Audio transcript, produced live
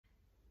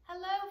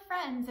Hello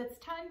friends, it's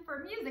time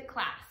for music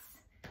class.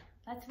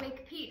 Let's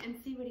wake Pete and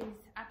see what he's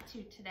up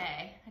to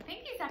today. I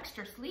think he's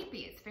extra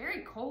sleepy. It's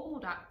very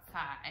cold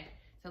outside.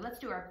 So let's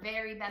do our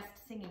very best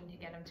singing to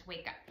get him to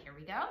wake up. Here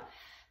we go.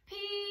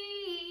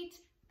 Pete,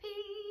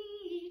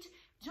 Pete,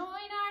 join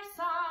our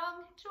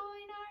song,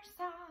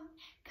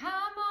 come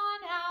on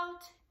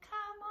out,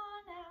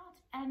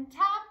 and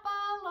tap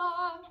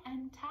along,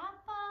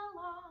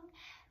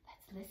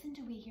 Let's listen,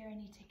 do we hear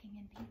any ticking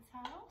in Pete's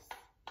house?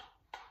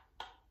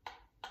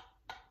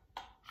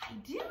 I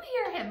do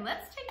hear him.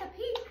 Let's take a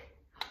peek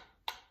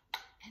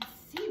and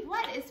see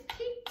what is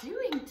Pete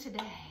doing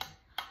today.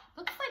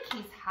 Looks like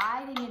he's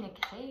hiding in a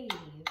cave.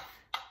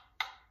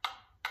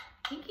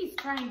 I think he's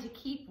trying to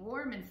keep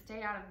warm and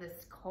stay out of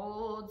this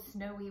cold,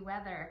 snowy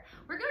weather.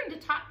 We're going to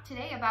talk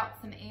today about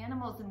some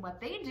animals and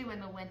what they do in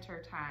the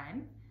winter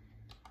time.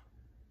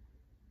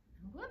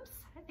 Whoops,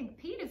 I think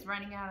Pete is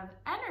running out of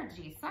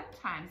energy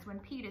sometimes when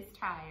Pete is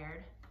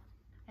tired.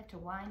 I have to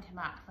wind him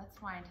up.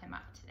 Let's wind him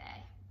up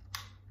today.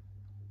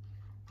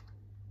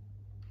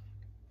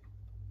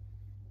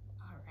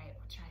 All right,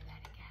 we'll try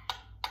that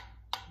again.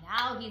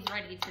 Now he's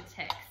ready to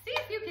tick. See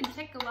if you can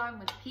tick along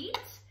with Pete.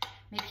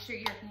 Make sure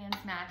your hands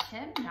match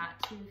him,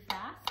 not too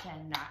fast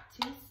and not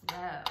too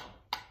slow.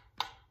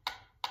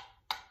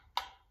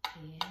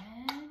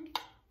 And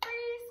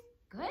freeze.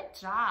 Good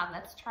job.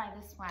 Let's try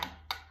this one.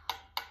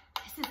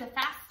 This is a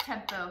fast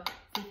tempo.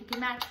 See if you can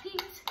match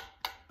Pete.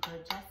 Or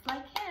just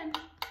like him.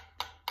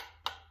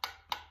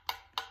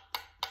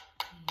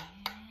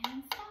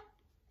 And stop.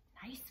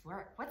 Nice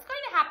work. What's going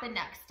to happen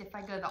next if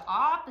I go the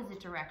opposite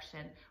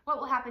direction? What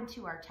will happen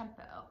to our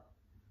tempo?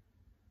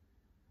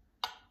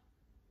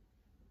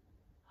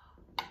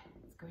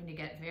 It's going to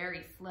get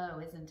very slow,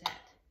 isn't it?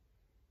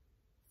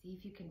 See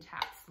if you can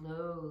tap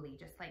slowly,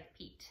 just like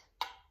Pete.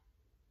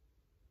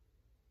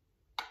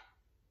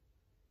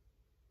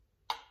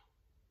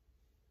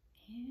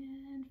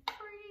 And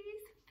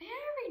freeze.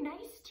 Very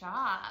nice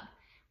job.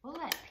 We'll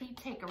let Pete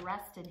take a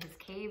rest in his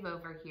cave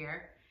over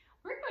here.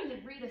 We're going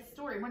to read a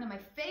story, one of my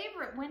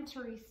favorite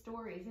wintry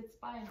stories. It's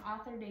by an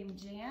author named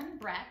Jan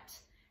Brett,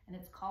 and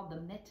it's called The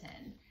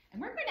Mitten.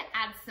 And we're going to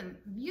add some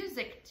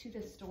music to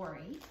the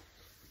story.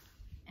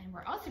 And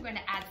we're also going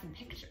to add some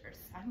pictures.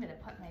 I'm going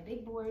to put my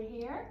big board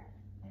here.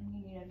 And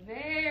we need a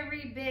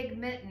very big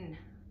mitten.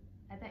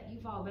 I bet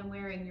you've all been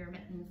wearing your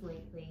mittens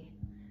lately.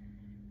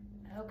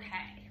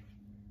 Okay.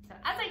 So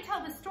as I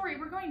tell the story,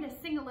 we're going to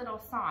sing a little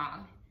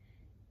song.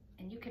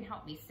 And you can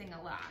help me sing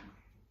along.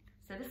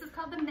 So this is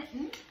called The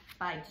Mitten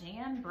by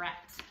Jan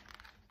Brett.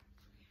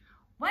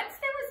 Once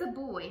there was a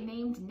boy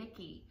named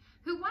Nicky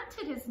who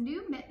wanted his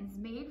new mittens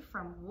made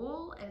from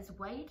wool as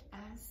white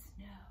as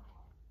snow.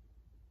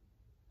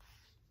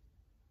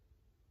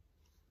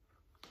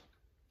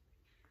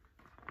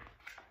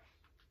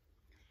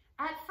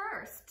 At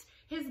first,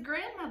 his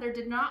grandmother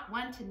did not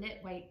want to knit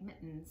white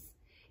mittens.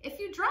 If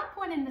you drop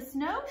one in the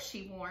snow,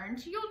 she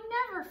warned, you'll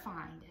never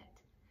find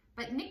it.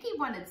 But Nicky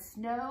wanted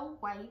snow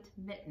white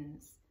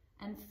mittens,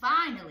 and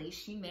finally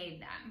she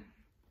made them.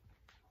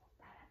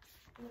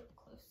 A little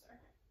closer.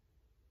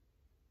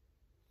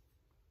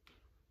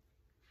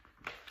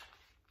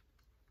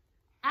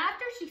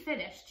 After she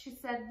finished, she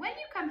said, when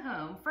you come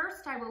home,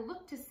 first I will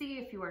look to see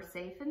if you are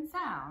safe and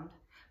sound,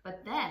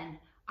 but then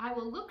I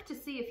will look to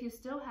see if you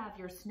still have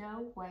your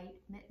snow white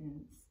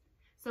mittens.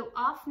 So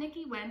off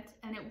Nicky went,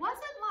 and it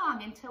wasn't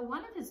long until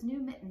one of his new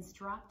mittens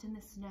dropped in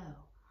the snow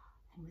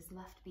and was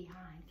left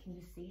behind. Can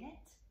you see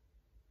it?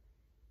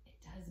 It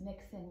does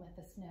mix in with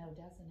the snow,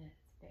 doesn't it?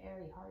 It's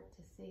very hard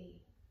to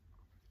see.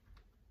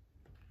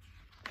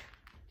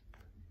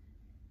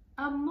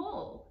 A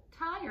mole,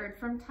 tired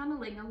from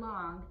tunneling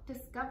along,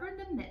 discovered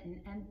the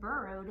mitten and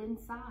burrowed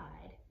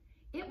inside.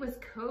 It was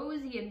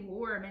cozy and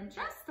warm and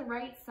just the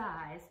right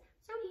size,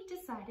 so he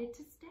decided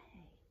to stay.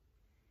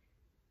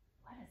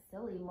 What a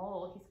silly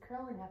mole. He's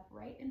curling up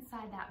right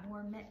inside that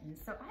warm mitten.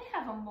 So I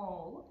have a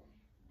mole,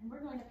 and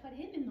we're going to put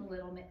him in the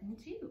little mitten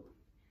too.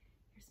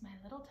 Here's my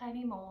little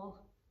tiny mole,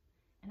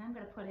 and I'm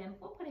going to put him,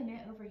 we'll put him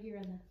over here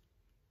in the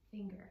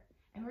finger,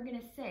 and we're going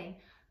to sing,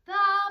 the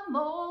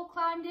mole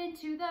climbed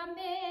into the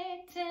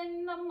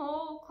mitten, the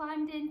mole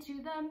climbed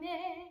into the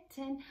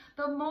mitten,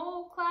 the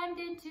mole climbed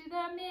into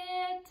the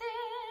mitten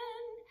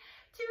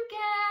to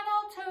get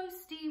all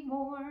toasty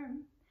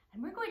warm.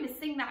 And we're going to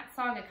sing that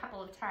song a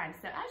couple of times,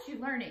 so as you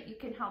learn it, you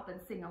can help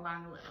and sing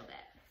along a little bit.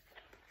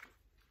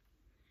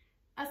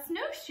 A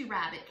snowshoe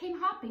rabbit came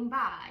hopping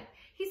by.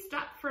 He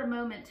stopped for a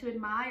moment to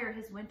admire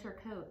his winter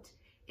coat.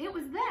 It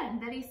was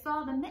then that he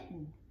saw the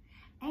mitten,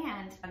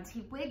 and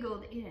he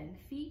wiggled in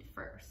feet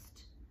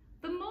first.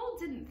 The mole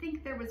didn't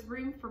think there was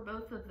room for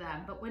both of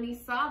them, but when he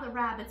saw the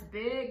rabbit's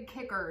big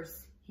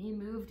kickers, he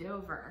moved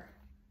over.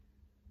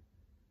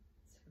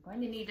 So we're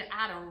going to need to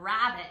add a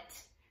rabbit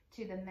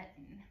to the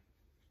mitten.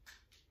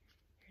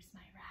 Here's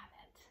my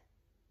rabbit.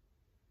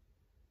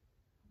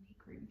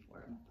 Make room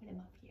for him. Put him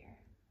up here.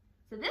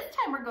 So this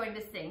time we're going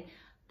to sing,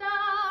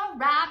 the The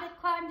rabbit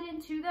climbed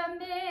into the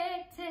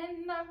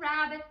mitten. The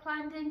rabbit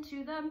climbed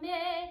into the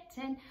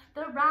mitten.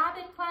 The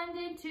rabbit climbed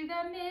into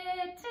the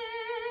mitten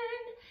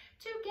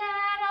to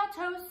get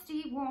all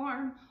toasty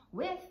warm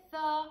with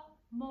the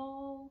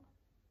mole.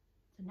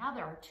 So now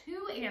there are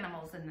two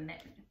animals in the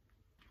mitten.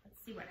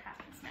 Let's see what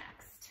happens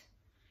next.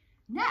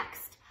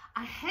 Next,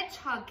 a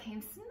hedgehog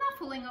came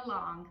snuffling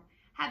along.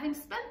 Having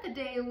spent the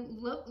day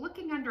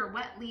looking under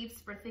wet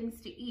leaves for things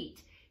to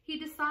eat, he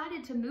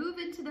decided to move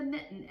into the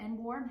mitten and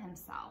warm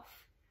himself.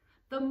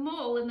 The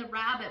mole and the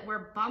rabbit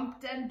were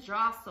bumped and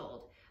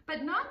jostled,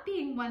 but not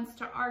being ones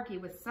to argue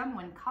with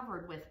someone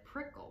covered with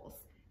prickles,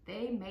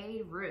 they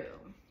made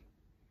room.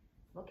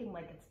 Looking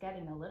like it's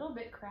getting a little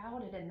bit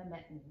crowded in the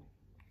mitten.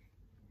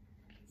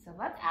 So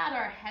let's add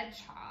our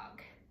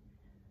hedgehog.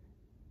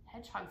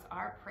 Hedgehogs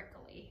are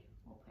prickly.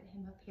 We'll put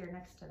him up here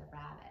next to the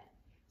rabbit.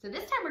 So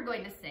this time we're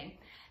going to sing.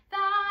 The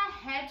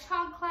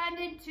hedgehog climbed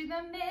into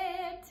the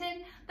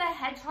mitten. The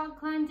hedgehog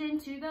climbed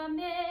into the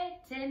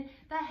mitten.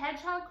 The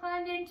hedgehog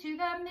climbed into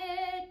the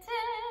mitten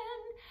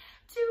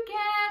to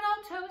get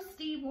all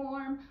toasty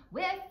warm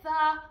with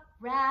the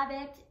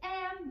rabbit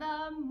and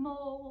the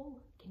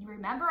mole. Can you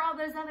remember all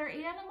those other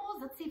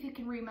animals? Let's see if you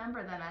can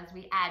remember them. As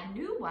we add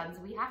new ones,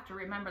 we have to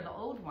remember the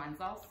old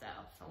ones also.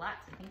 It's a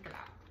lot to think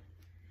about.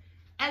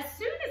 As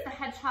soon as the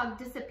hedgehog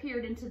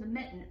disappeared into the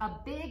mitten, a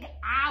big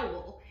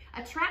owl,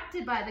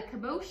 attracted by the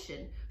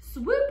commotion,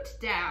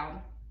 swooped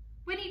down.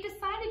 When he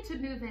decided to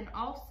move in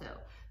also,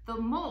 the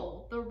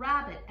mole, the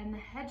rabbit, and the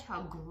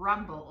hedgehog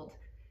grumbled.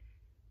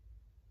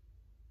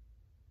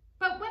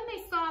 But when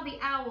they saw the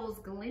owl's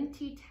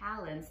glinty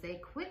talons, they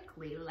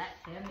quickly let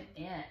him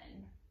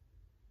in.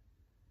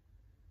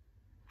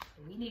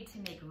 We need to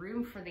make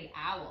room for the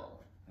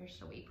owl. Where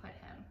shall we put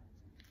him?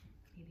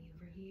 Maybe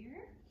over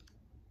here?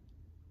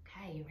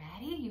 Okay, you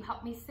ready? You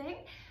help me sing.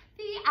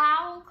 The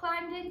owl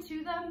climbed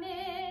into the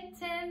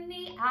mitten.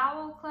 The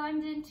owl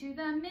climbed into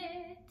the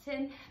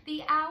mitten.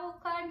 The owl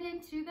climbed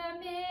into the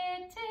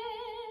mitten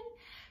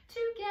to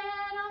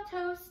get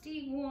all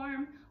toasty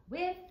warm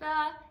with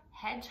the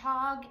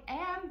hedgehog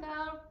and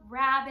the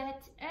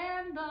rabbit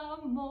and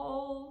the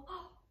mole.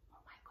 Oh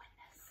my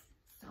goodness,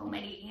 so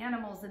many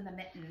animals in the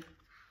mitten.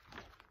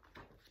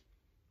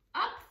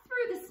 Up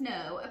through the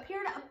snow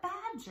appeared a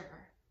badger.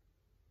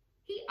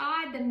 He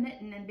eyed the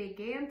mitten and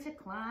began to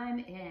climb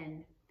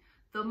in.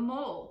 The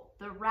mole,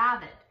 the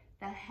rabbit,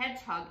 the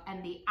hedgehog,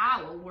 and the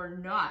owl were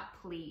not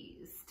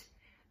pleased.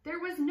 There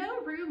was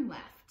no room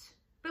left,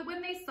 but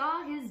when they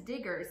saw his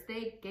diggers,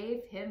 they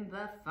gave him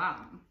the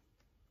thumb.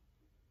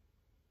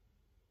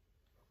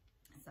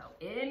 So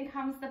in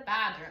comes the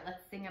badger.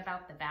 Let's sing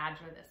about the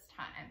badger this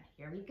time.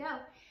 Here we go.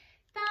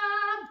 The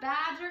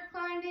badger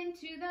climbed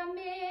into the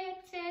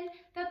mitten.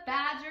 The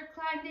badger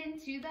climbed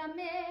into the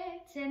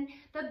mitten.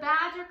 The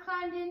badger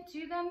climbed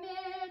into the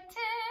mitten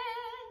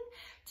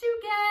to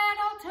get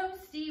all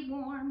toasty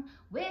warm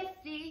with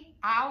the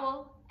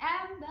owl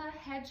and the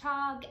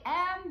hedgehog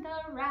and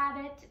the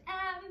rabbit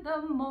and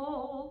the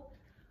mole.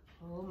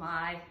 Oh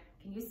my,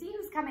 can you see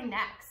who's coming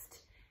next?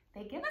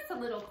 They give us a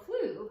little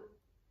clue.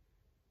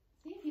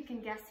 See if you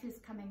can guess who's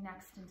coming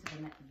next into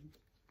the mitten.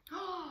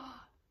 Oh,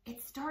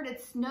 it started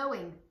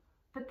snowing,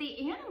 but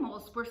the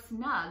animals were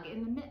snug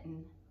in the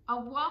mitten. A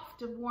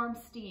waft of warm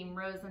steam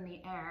rose in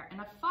the air, and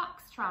a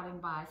fox trotting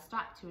by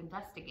stopped to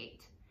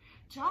investigate.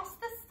 Just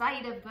the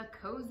sight of the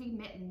cozy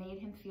mitten made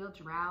him feel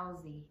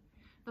drowsy.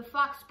 The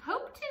fox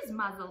poked his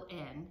muzzle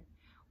in.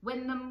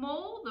 When the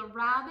mole, the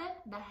rabbit,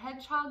 the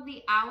hedgehog,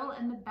 the owl,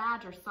 and the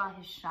badger saw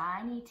his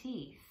shiny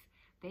teeth,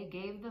 they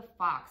gave the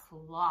fox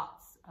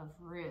lots of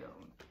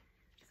room.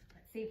 So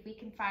let's see if we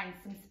can find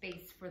some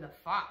space for the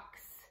fox.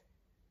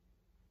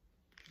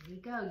 Here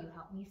we go, you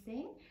help me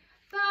sing.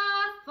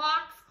 The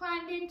fox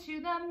climbed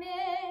into the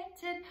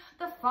mitten.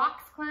 The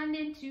fox climbed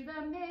into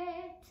the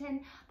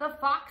mitten. The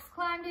fox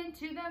climbed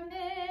into the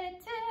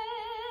mitten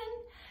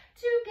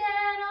to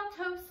get all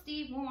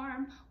toasty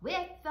warm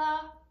with the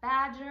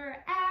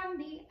badger and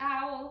the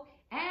owl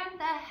and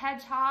the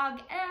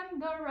hedgehog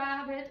and the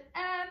rabbit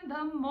and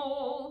the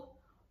mole.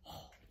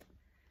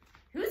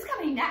 Who's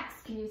coming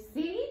next? Can you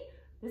see?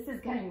 This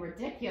is getting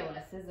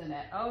ridiculous, isn't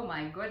it? Oh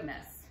my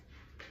goodness.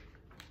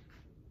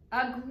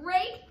 A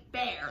great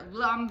bear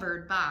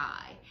lumbered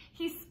by.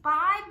 He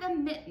spied the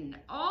mitten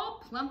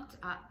all plumped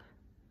up.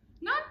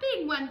 Not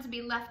being one to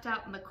be left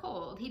out in the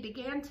cold, he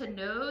began to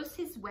nose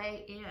his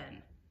way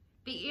in.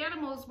 The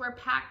animals were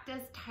packed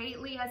as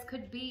tightly as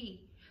could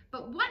be,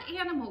 but what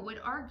animal would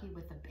argue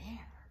with a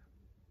bear?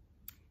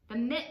 The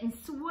mitten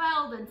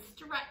swelled and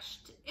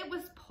stretched. It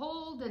was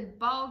pulled and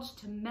bulged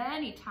to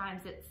many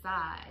times its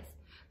size,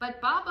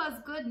 but Baba's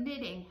good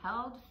knitting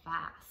held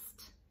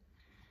fast.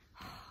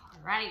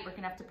 All right, we're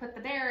gonna have to put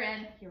the bear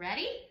in. You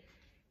ready?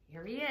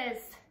 Here he is.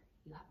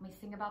 You help me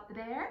sing about the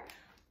bear?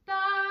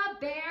 The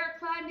bear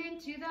climbed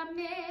into the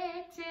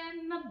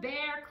mitten. The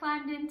bear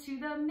climbed into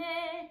the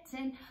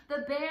mitten.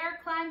 The bear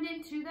climbed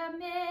into the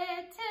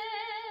mitten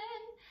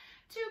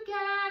to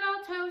get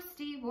all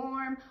toasty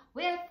warm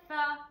with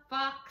the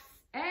fox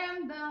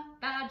and the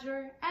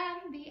badger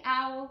and the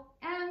owl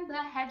and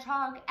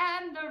hedgehog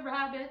and the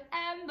rabbit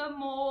and the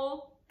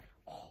mole.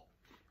 Oh,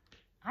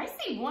 I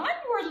see one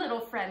more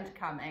little friend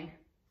coming.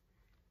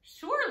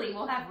 Surely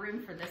we'll have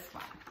room for this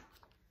one.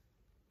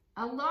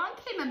 Along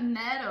came a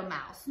meadow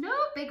mouse, no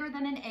bigger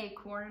than an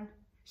acorn.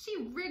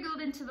 She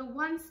wriggled into the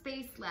one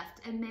space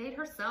left and made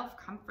herself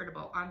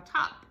comfortable on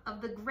top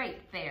of the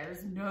great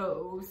bear's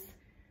nose.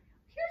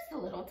 Here's the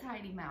little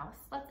tiny mouse.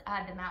 Let's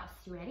add the mouse.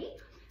 You ready?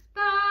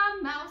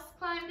 The mouse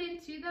climbed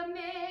into the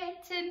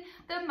mitten.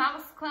 The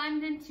mouse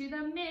climbed into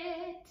the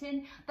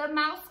mitten. The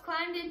mouse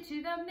climbed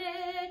into the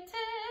mitten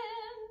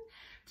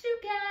to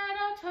get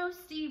a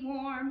toasty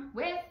warm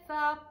with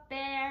the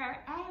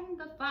bear and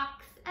the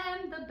fox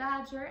and the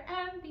badger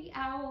and the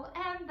owl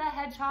and the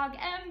hedgehog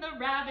and the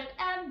rabbit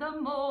and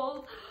the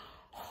mole.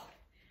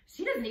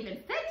 She doesn't even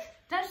fit,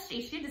 does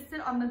she? She had to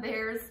sit on the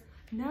bear's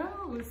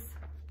nose.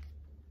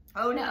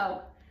 Oh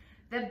no,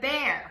 the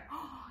bear,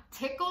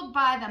 tickled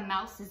by the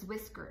mouse's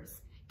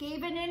whiskers,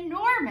 gave an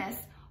enormous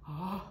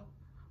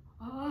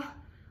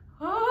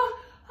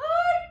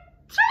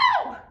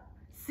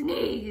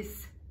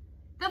sneeze.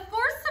 The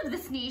force of the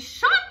sneeze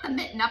shot the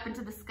mitten up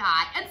into the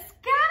sky and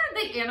scattered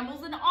the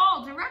animals in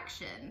all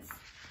directions.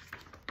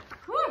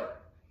 Whew.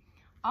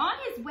 On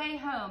his way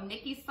home,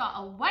 Nicky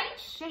saw a white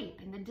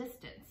shape in the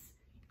distance.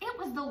 It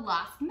was the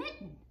lost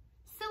mitten,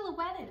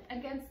 silhouetted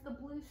against the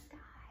blue sky.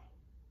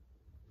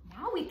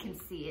 Now we can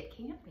see it,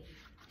 can't we?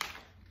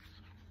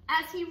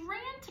 As he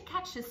ran to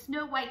catch his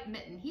snow white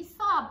mitten, he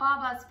saw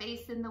Baba's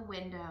face in the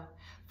window.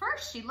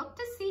 First, she looked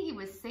to see he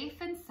was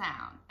safe and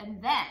sound,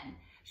 and then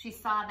she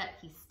saw that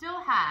he still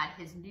had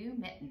his new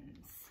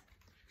mittens.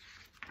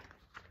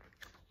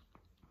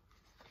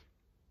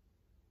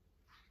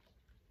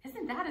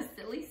 Isn't that a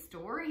silly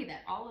story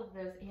that all of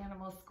those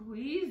animals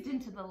squeezed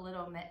into the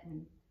little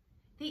mitten?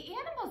 The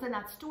animals in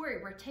that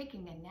story were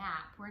taking a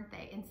nap, weren't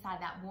they,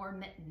 inside that warm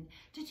mitten?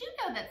 Did you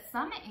know that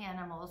some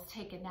animals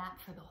take a nap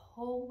for the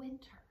whole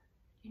winter?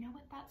 You know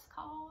what that's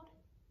called?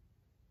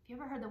 Have you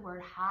ever heard the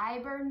word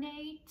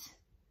hibernate?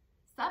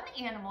 Some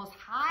animals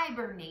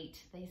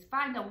hibernate. They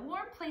find a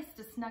warm place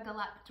to snuggle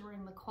up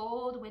during the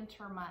cold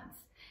winter months.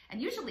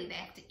 And usually they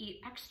have to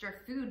eat extra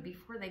food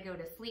before they go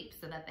to sleep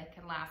so that they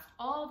can last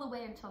all the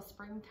way until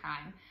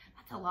springtime.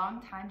 That's a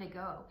long time to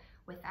go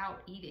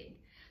without eating.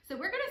 So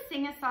we're going to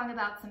sing a song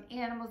about some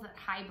animals that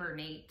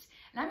hibernate.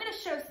 And I'm going to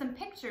show some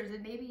pictures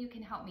and maybe you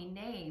can help me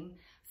name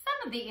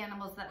some of the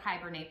animals that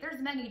hibernate. There's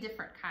many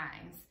different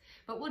kinds,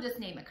 but we'll just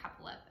name a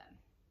couple of them.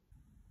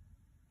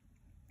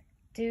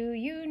 Do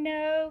you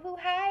know who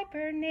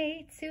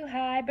hibernates, who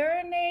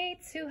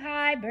hibernates, who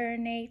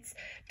hibernates?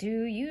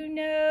 Do you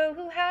know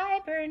who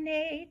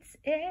hibernates?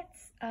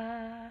 It's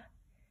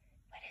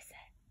what is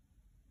it?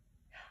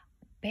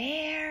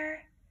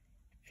 Bear.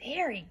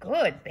 Very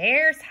good.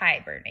 Bears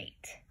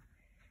hibernate.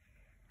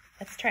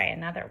 Let's try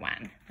another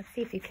one. Let's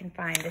see if you can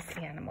find this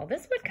animal.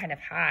 This one kind of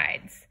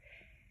hides.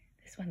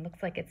 This one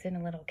looks like it's in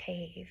a little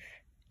cave.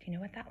 Do you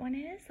know what that one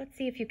is? Let's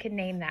see if you can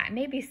name that.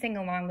 Maybe sing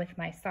along with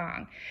my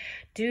song.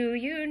 Do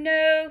you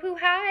know who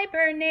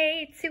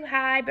hibernates, who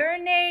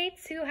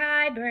hibernates, who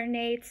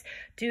hibernates?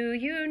 Do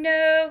you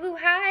know who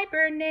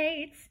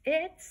hibernates?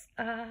 It's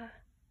a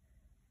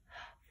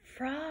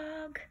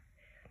frog.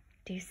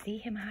 Do you see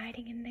him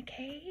hiding in the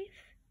cave?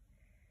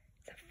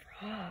 It's a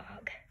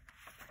frog.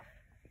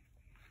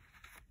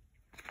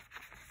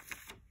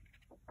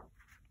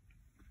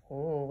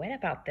 Oh, what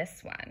about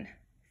this one?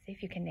 See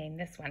if you can name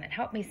this one and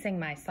help me sing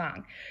my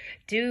song.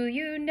 Do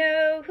you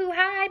know who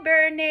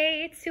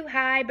hibernates, who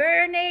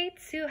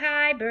hibernates, who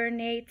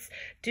hibernates?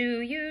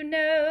 Do you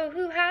know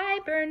who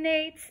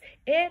hibernates?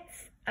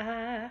 It's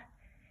a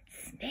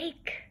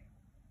snake.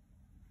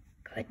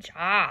 Good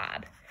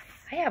job.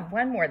 I have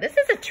one more. This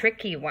is a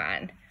tricky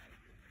one.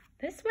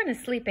 This one is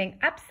sleeping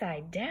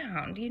upside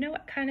down. Do you know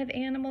what kind of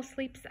animal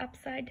sleeps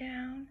upside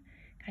down?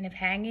 Kind of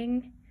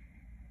hanging?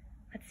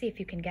 Let's see if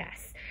you can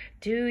guess.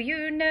 Do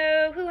you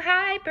know who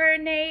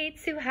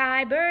hibernates, who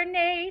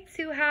hibernates,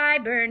 who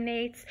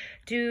hibernates?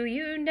 Do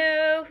you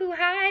know who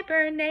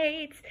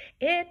hibernates?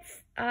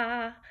 It's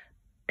a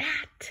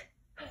bat.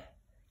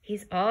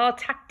 He's all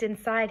tucked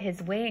inside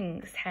his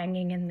wings,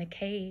 hanging in the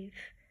cave.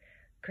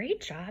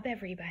 Great job,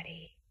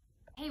 everybody.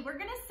 Hey, we're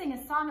gonna sing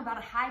a song about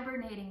a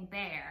hibernating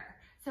bear.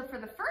 So for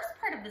the first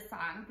part of the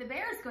song, the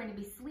bear is going to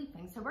be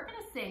sleeping. So we're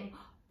gonna sing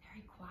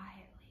very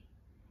quietly.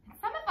 And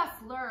some of us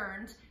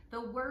learned the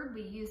word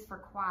we use for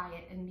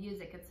quiet in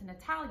music. It's an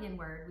Italian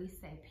word. We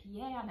say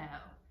piano.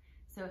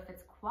 So if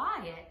it's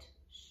quiet,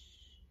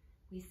 shh,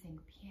 we sing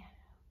piano.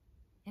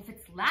 If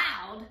it's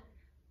loud,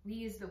 we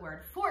use the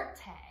word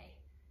forte.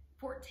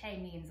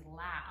 Forte means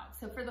loud.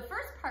 So for the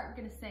first part,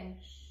 we're gonna sing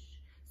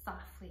shh,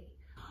 softly.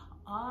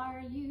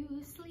 Are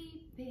you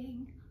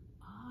sleeping?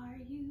 Are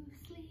you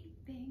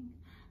sleeping?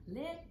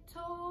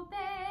 Little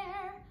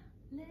bear,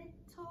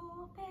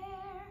 little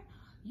bear.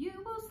 You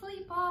will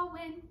sleep all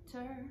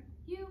winter.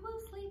 You will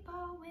sleep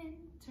all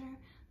winter.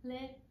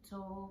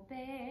 Little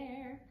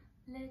bear,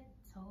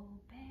 little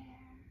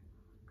bear.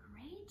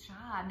 Great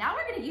job. Now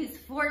we're going to use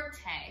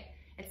forte.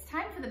 It's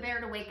time for the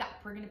bear to wake up.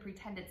 We're gonna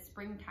pretend it's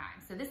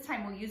springtime. So this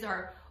time we'll use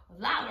our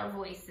louder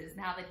voices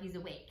now that he's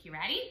awake. You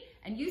ready?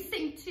 And you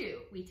sing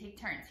too. We take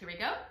turns. Here we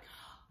go.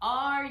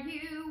 Are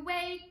you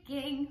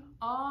waking?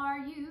 Are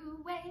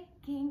you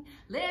waking?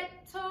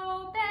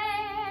 Little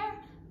bear,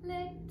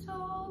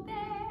 little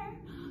bear.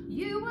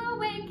 You will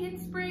wake in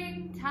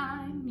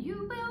springtime.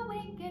 You will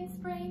wake in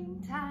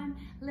springtime.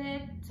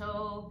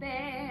 Little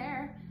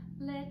bear,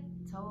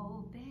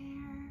 little bear.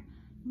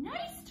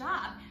 Nice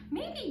job.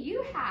 Maybe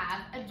you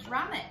have a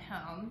drum at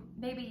home.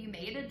 Maybe you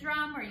made a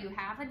drum or you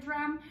have a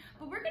drum,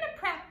 but we're gonna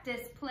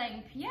practice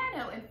playing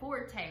piano and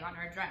forte on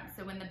our drum.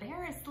 So when the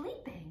bear is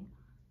sleeping,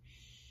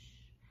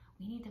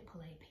 we need to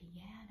play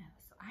piano.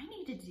 So I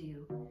need to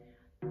do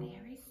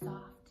very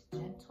soft,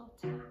 gentle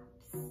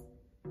taps.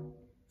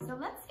 So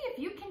let's see if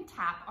you can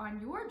tap on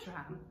your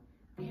drum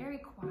very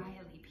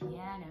quietly,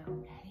 piano.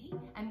 Ready?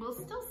 And we'll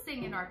still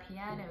sing in our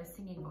piano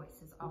singing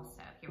voices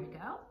also. Here we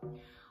go.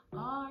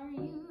 Are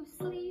you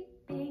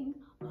sleeping?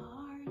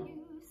 Are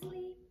you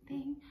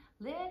sleeping?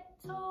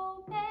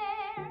 Little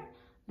bear,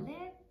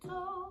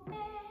 little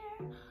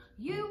bear.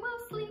 You will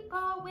sleep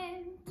all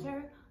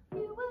winter.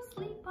 You will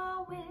sleep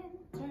all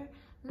winter.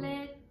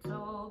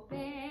 Little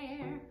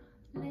bear,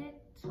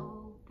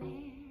 little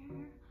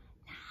bear.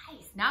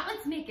 Nice. Now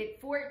let's make it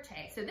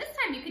forte. So this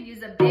time you can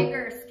use a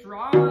bigger,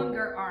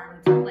 stronger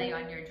arm to play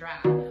on your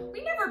drum.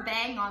 We never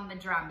bang on the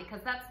drum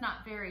because that's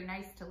not very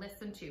nice to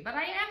listen to, but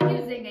I am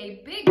using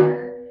a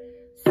bigger,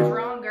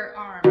 stronger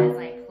arm as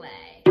I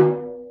play.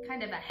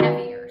 Kind of a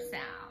heavier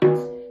sound.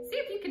 See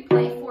if you can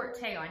play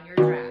forte on your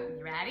drum.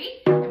 You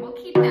ready? And we'll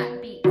keep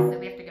that beat, so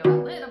we have to go a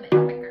little bit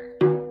quicker.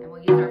 And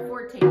we'll use our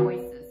forte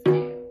voices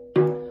too.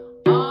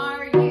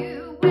 Are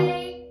you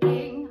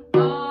waking?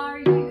 Are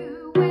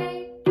you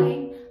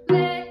waking?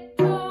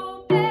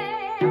 Little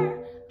bear,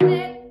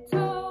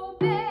 little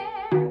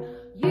bear.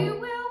 You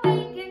will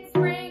wake in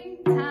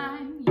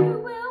springtime.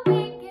 You will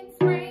wake in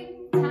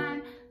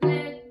springtime.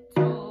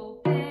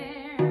 Little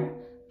bear,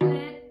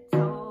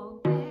 little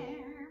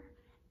bear.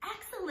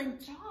 Excellent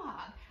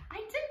job. I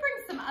did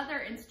bring some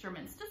other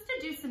instruments just to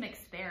do some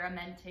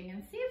experimenting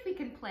and see if we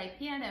can play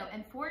piano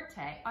and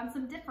forte on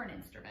some different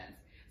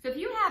instruments. So if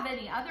you have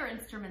any other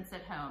instruments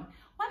at home,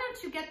 why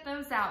don't you get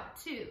those out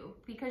too?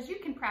 Because you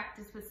can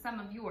practice with some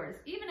of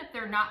yours, even if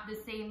they're not the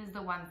same as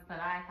the ones that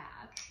I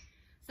have.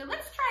 So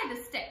let's try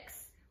the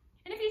sticks.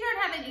 And if you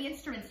don't have any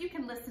instruments, you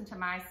can listen to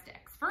my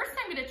sticks. First,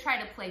 I'm going to try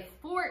to play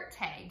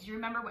forte. Do you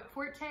remember what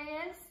forte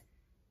is?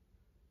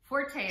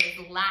 Forte is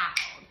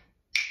loud.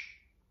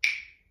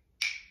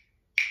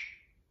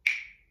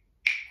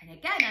 And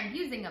again, I'm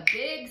using a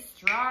big,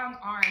 strong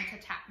arm to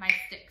tap my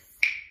sticks.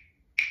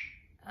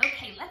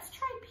 Okay, let's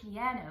try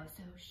piano.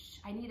 So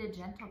I need a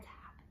gentle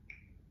tap.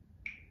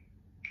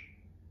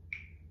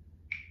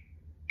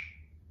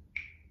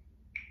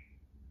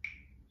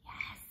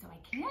 Yes, so I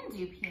can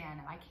do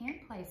piano. I can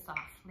play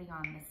softly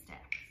on the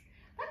sticks.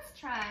 Let's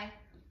try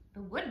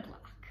the wood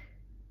block.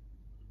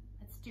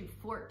 Let's do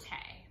forte.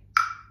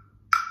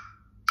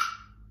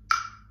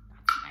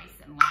 That's nice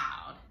and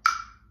loud.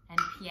 And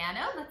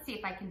piano, let's see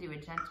if I can do a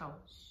gentle quiet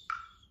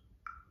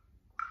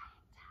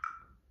tap.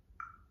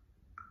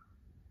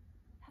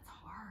 That's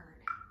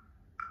hard.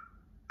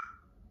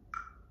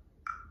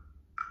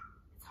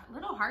 It's a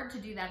little hard to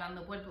do that on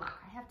the wood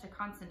block. I have to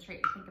concentrate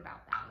and think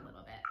about that a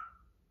little bit.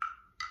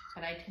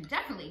 But I can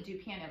definitely do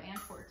piano and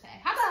forte.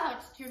 How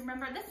about, do you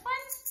remember this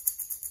one?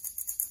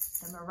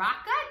 The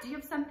maraca, do you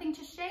have something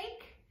to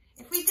shake?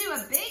 If we do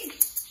a big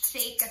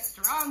shake, a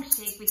strong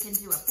shake, we can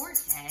do a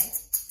forte.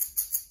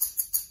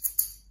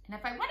 And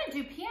if I want to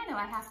do piano,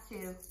 I have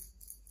to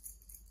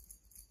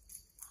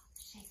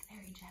shake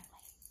very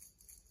gently.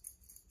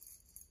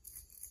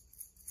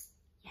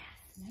 Yes,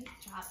 nice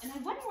job. And I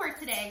have one more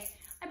today.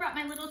 I brought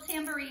my little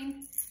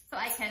tambourine so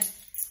I can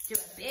do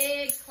a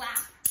big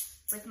clap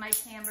with my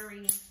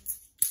tambourine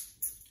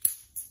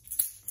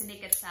to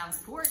make it sound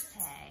forte.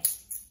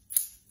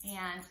 And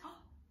very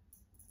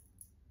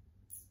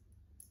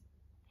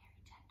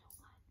gentle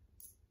one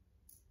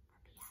for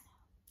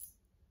piano.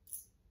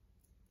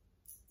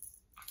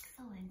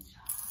 Excellent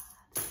job.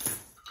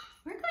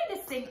 We're going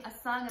to sing a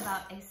song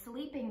about a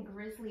sleeping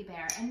grizzly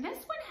bear, and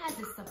this one has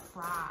a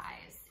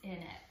surprise in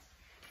it.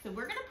 So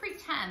we're going to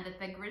pretend that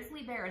the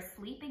grizzly bear is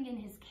sleeping in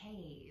his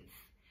cave.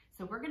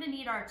 So we're going to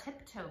need our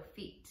tiptoe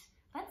feet.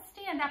 Let's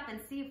stand up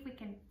and see if we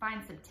can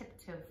find some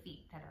tiptoe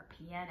feet that are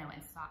piano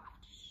and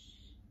soft.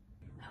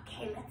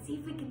 Okay, let's see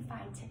if we can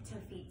find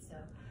tiptoe feet. So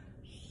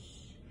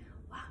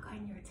walk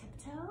on your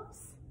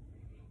tiptoes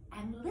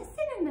and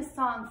listen in the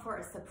song for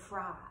a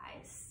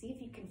surprise. See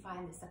if you can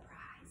find the surprise.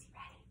 You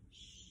ready?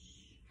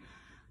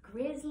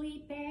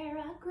 Grizzly bear,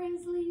 a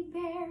grizzly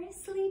bear is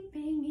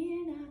sleeping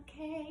in a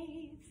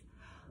cave.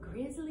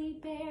 Grizzly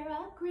bear,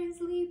 a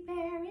grizzly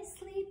bear is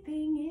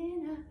sleeping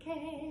in a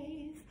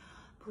cave.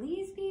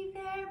 Please be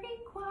very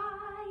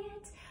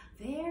quiet,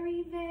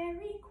 very,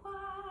 very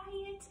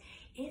quiet.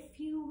 If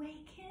you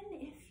wake him,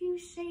 if you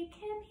shake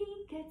him,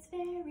 he gets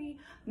very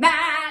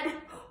mad.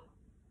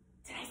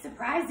 Did I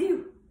surprise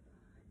you?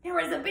 There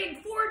was a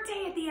big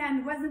forte at the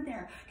end, wasn't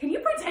there? Can you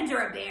pretend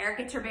you're a bear?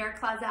 Get your bear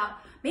claws out.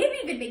 Maybe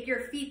even make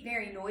your feet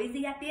very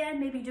noisy at the end.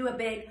 Maybe do a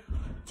big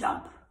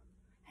jump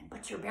and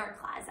put your bear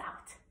claws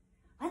out.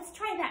 Let's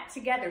try that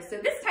together. So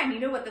this time, you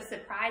know what the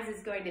surprise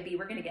is going to be.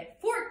 We're going to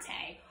get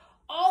forte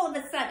all of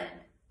a sudden,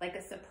 like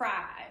a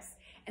surprise.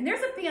 And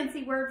there's a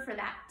fancy word for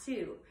that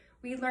too.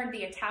 We learned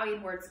the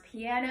Italian words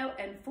piano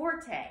and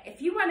forte.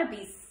 If you want to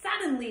be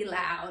suddenly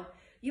loud,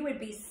 you would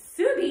be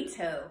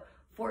subito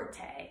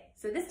forte.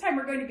 So this time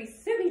we're going to be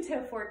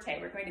subito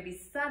forte. We're going to be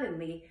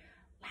suddenly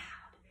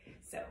loud.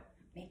 So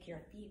make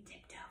your feet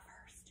tiptoe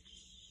first.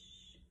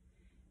 Shh.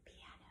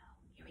 Piano.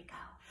 Here we go.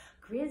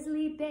 A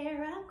grizzly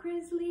bear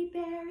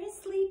is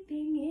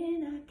sleeping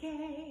in a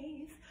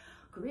cave.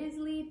 A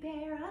grizzly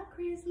bear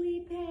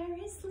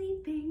is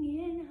sleeping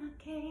in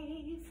a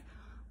cave.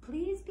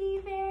 Please be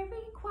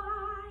very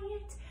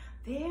quiet,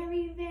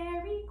 very,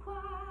 very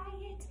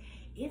quiet.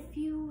 If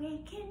you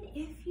waken,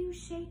 if you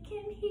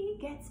shaken, he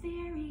gets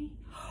very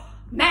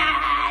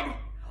mad.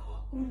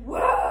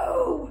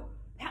 Whoa,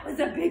 that was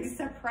a big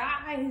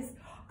surprise.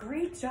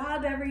 Great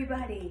job,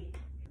 everybody.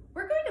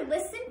 We're going to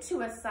listen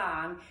to a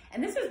song,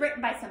 and this was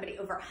written by somebody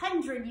over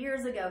 100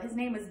 years ago. His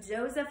name was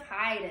Joseph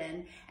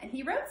Haydn, and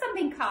he wrote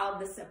something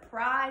called the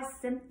Surprise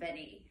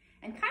Symphony.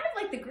 And kind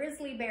of like the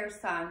Grizzly Bear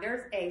song,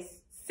 there's a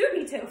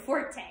subito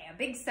forte, a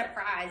big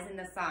surprise in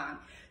the song.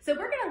 So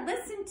we're going to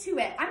listen to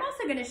it. I'm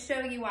also going to show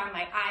you on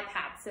my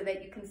iPad so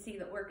that you can see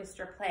the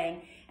orchestra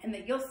playing, and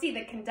that you'll see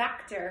the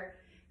conductor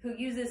who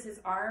uses his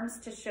arms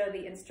to show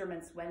the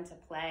instruments when to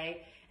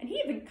play. And he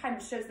even kind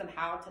of shows them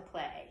how to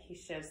play. He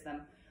shows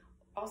them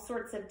all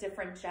sorts of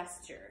different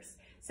gestures.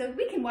 So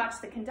we can watch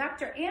the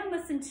conductor and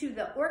listen to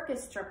the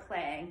orchestra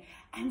playing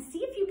and see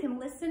if you can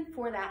listen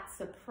for that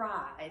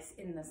surprise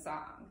in the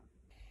song.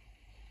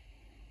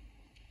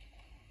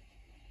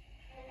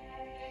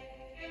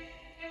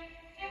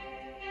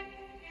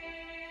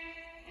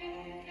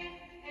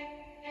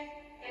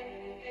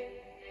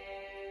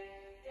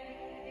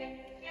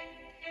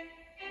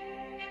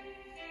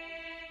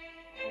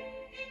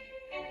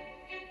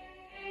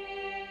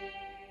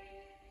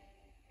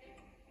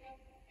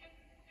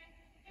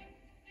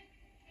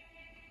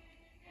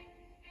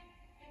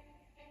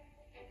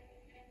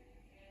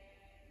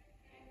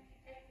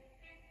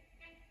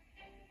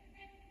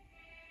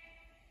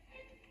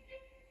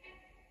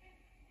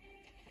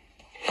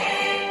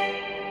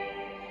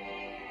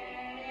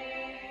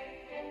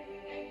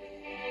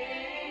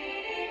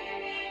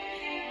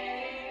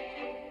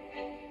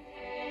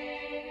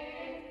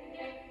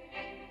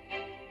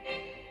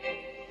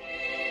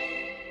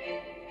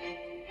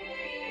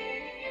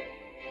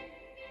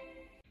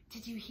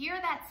 Did you hear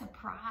that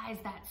surprise,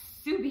 that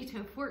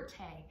subito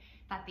forte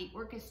that the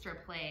orchestra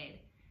played?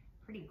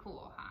 Pretty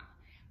cool, huh?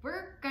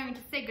 We're going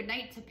to say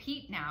goodnight to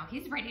Pete now.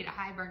 He's ready to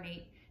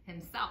hibernate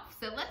himself.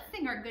 So let's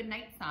sing our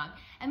goodnight song.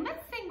 And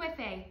let's sing with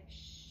a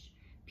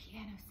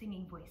piano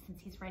singing voice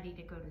since he's ready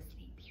to go to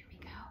sleep. Here we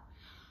go.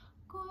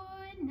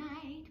 Good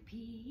night,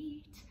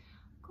 Pete.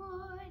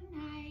 Good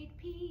night,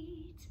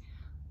 Pete.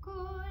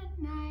 Good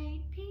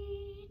night,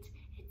 Pete.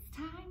 It's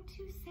time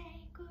to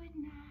say good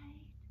night.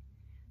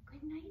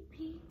 Good night,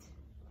 Pete.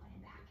 Put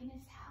him back in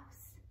his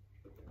house.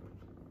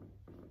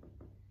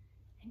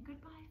 And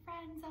goodbye,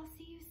 friends. I'll see you.